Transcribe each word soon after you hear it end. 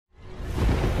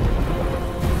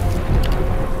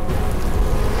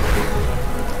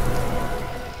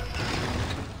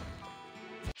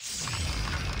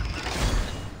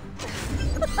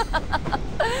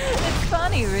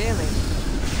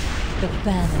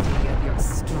vanity of your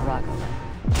struggle.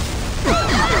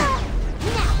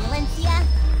 Now, Valencia,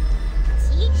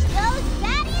 teach those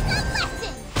baddies a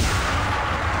lesson!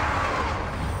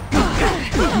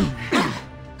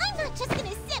 I'm not just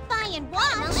gonna sit by and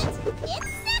watch! It's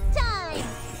snack time!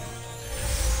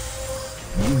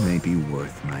 You may be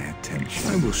worth my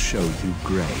attention. I will show you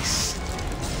grace.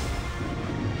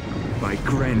 By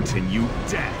granting you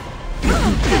death.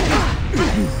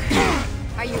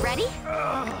 Are you ready?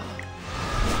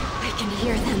 I can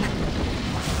hear them.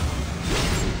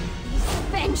 These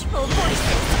vengeful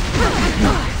voices!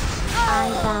 I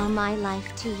vow my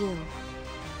life to you.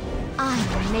 I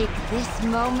will make this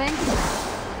moment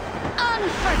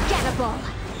unforgettable!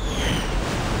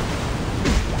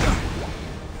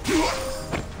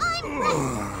 I'm ready!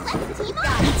 Let's team up!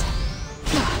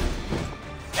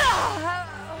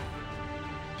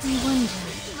 I wonder...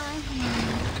 My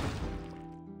hand...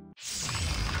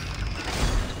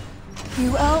 You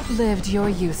outlived your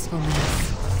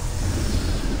usefulness.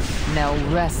 Now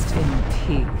rest in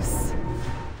peace.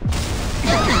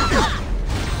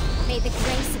 May the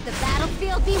grace of the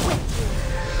battlefield be with you.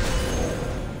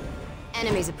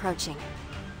 Enemies approaching.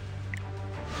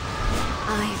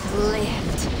 I've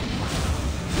lived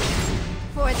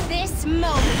for this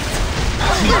moment.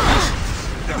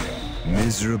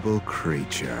 Miserable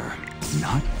creature.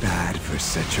 Not bad for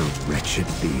such a wretched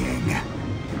being.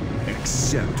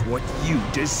 Accept what you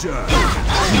deserve.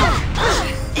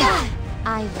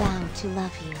 I vow to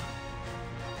love you.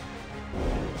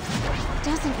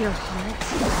 Doesn't your heart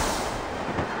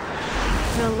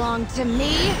belong to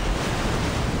me?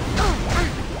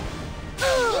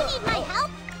 You need my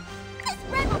help? This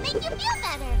bread will make you feel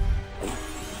better.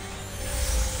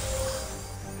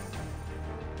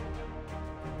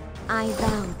 I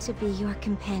vow to be your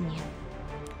companion.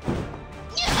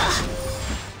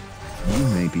 You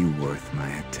may be worth my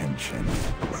attention.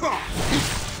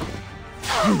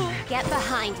 Get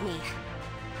behind me.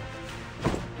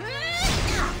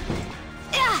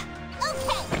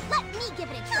 Okay, let me give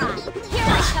it a try. Here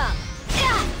I come.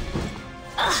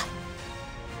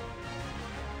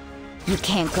 You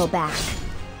can't go back.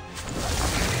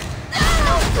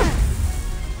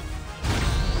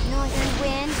 Northern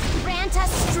wind, grant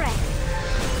us strength.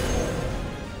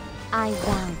 I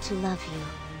vow to love you.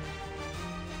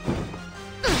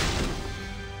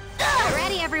 Get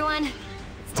ready, everyone.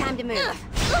 It's time to move.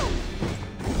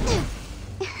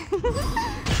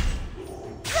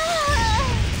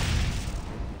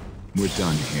 We're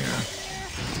done here.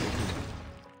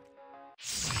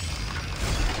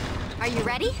 Are you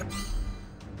ready?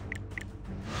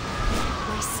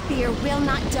 My spear will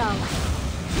not dull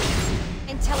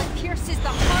until it pierces the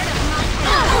heart of my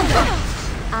enemy.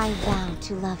 I vow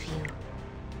to love you.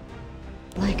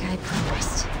 Like I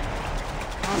promised.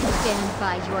 I'll stand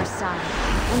by your side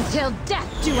until death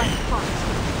do us part.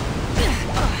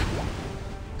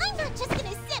 I'm not just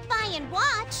gonna sit by and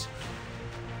watch.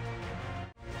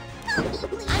 Help me,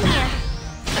 please. I'm here.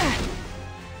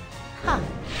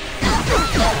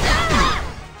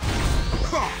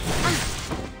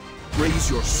 Raise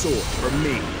your sword for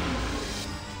me.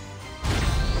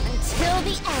 Until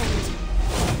the end.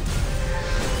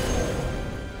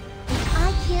 If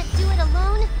I can't do it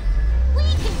alone, we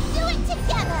can do it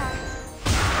together!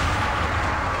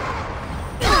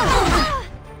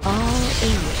 All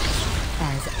is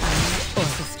as I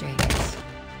orchestrate it.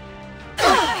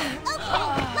 Okay,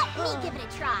 let me give it a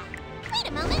try. Wait a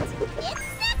moment, it's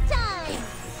snack time!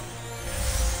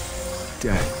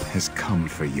 Death has come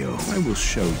for you. I will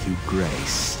show you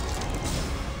grace.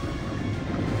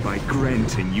 By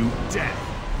granting you death.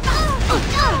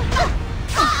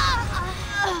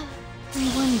 I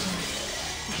wonder...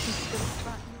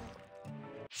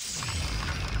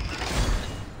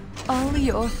 All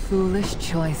your foolish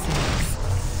choices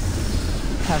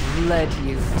have led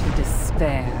you to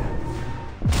despair.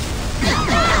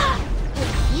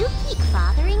 If you keep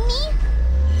bothering me,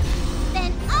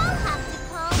 then I'll have to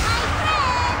call my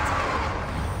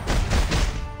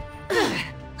friend!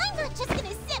 I'm not just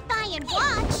gonna sit by and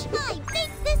watch. I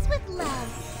make this with love.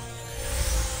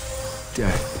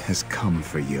 Death has come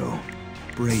for you.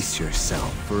 Brace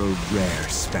yourself for a rare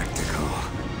spectacle.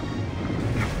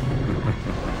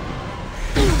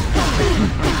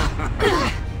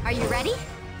 Are you ready?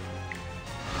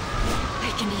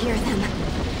 I can hear them.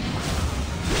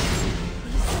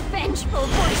 These vengeful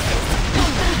voices.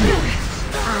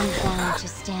 I'm bound to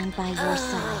stand by your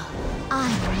side. I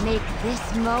will make this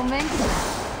moment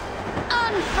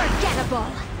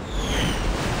unforgettable.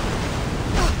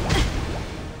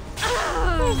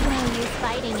 There's no use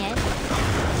fighting it.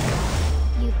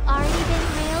 You've already been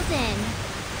railed in.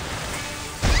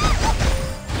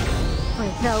 for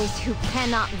those who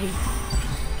cannot weep.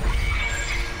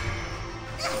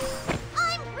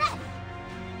 I'm ready!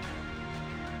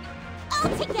 All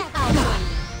together!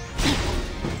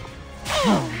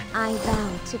 I vow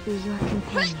to be your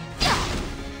companion.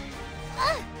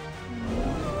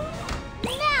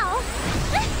 Now!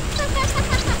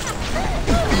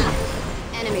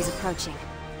 Enemies approaching.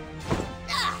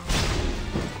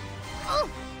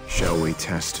 Shall we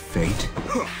test fate?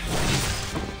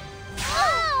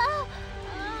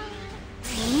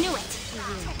 I knew it!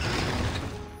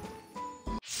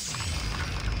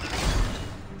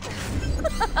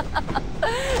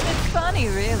 It's funny,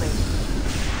 really.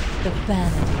 The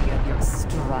vanity of your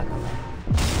struggle.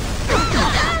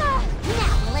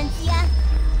 Now, Valencia!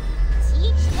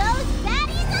 Teach those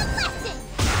baddies a lesson!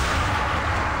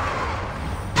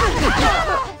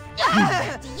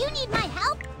 Do you need my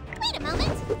help? Wait a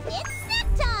moment! It's snack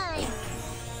time!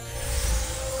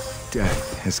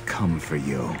 Death has come for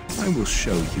you. I will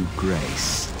show you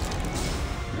grace.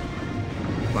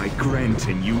 By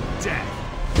granting you death.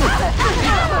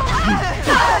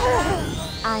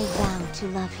 I vow to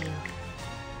love you.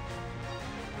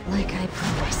 Like I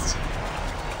promised.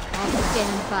 I'll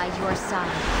stand by your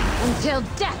side until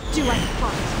death do us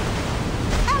part.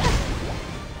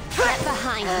 Get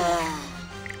behind me.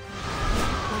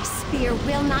 My spear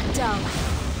will not dull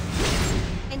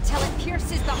until it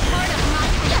pierces the heart of my...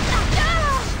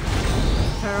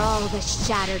 For all the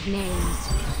shattered names.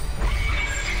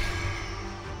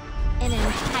 An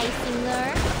enticing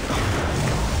lure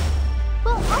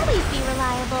will always be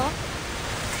reliable.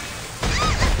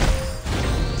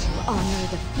 To honor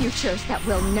the futures that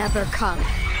will never come.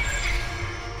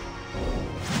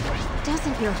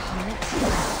 Doesn't your heart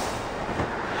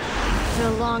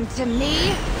belong to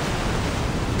me?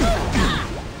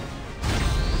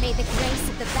 May the grace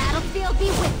of the battlefield be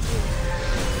with you.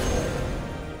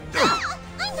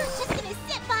 I'm not just gonna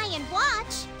sit by and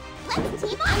watch. Let's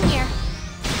team up here.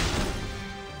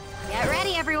 Get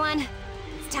ready, everyone.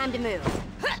 It's time to move.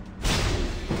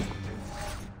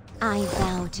 I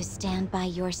vow to stand by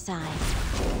your side.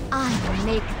 I will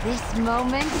make this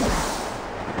moment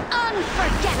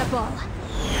unforgettable.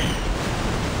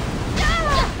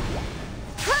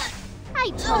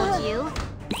 I told you,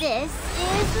 this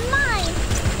is mine.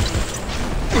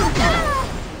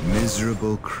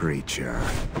 Miserable creature.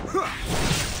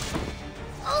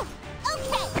 Oh,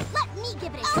 okay. Let me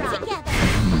give it a try. All together.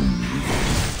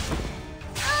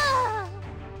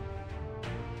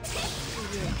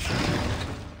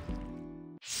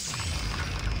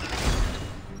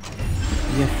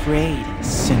 Be afraid,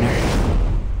 sinner.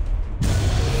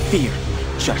 Fear my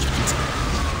judgment.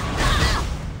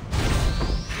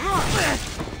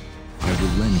 I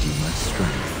will lend you my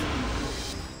strength.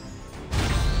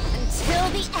 Until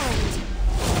the end.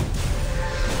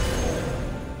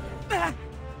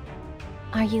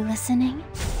 Are you listening?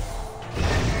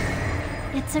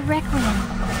 It's a requiem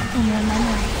in your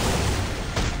memory.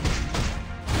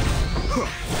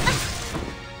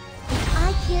 If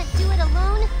I can't do it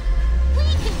alone, we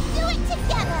can do it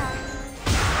together!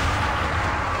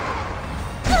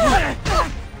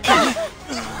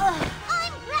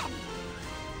 I'm ready!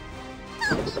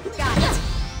 Got it!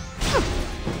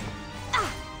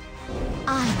 I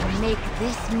will make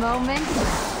this moment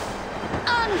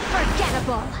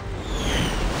unforgettable!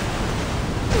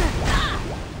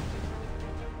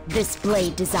 This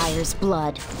blade desires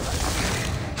blood.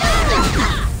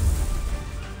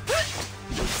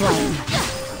 Flame.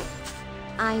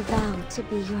 I vow to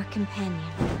be your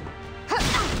companion. Do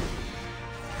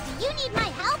you need my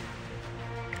help?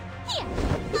 Here,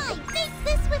 I make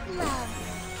this with love.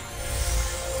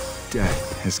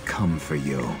 Death has come for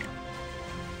you.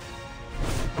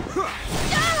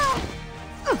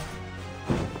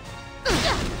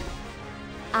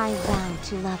 I vow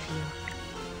to love you.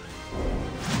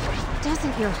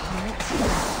 Doesn't your heart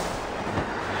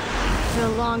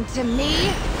belong to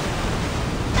me?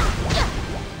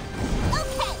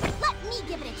 Okay, let me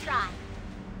give it a try.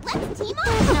 Let's team up.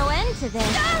 There's no end to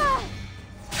this.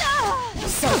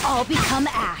 So I'll become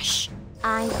ash.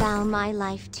 I vow my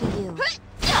life to you.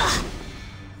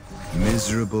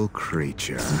 Miserable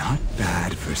creature. Not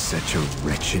bad for such a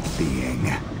wretched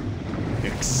being.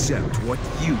 Accept what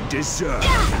you deserve.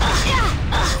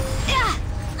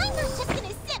 I'm not just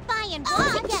gonna sit by and watch.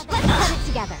 Let's put it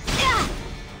together.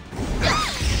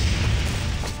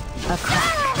 A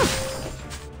crack.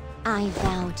 I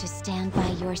vow to stand by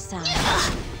your side.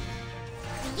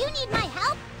 Do you need my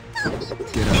help?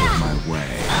 Get out of my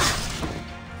way.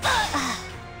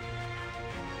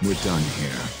 We're done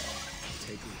here.